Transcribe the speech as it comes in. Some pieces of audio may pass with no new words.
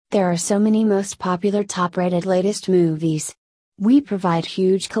There are so many most popular top-rated latest movies. We provide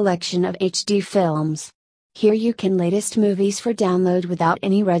huge collection of HD films. Here you can latest movies for download without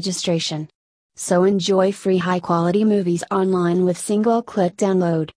any registration. So enjoy free high-quality movies online with single-click download.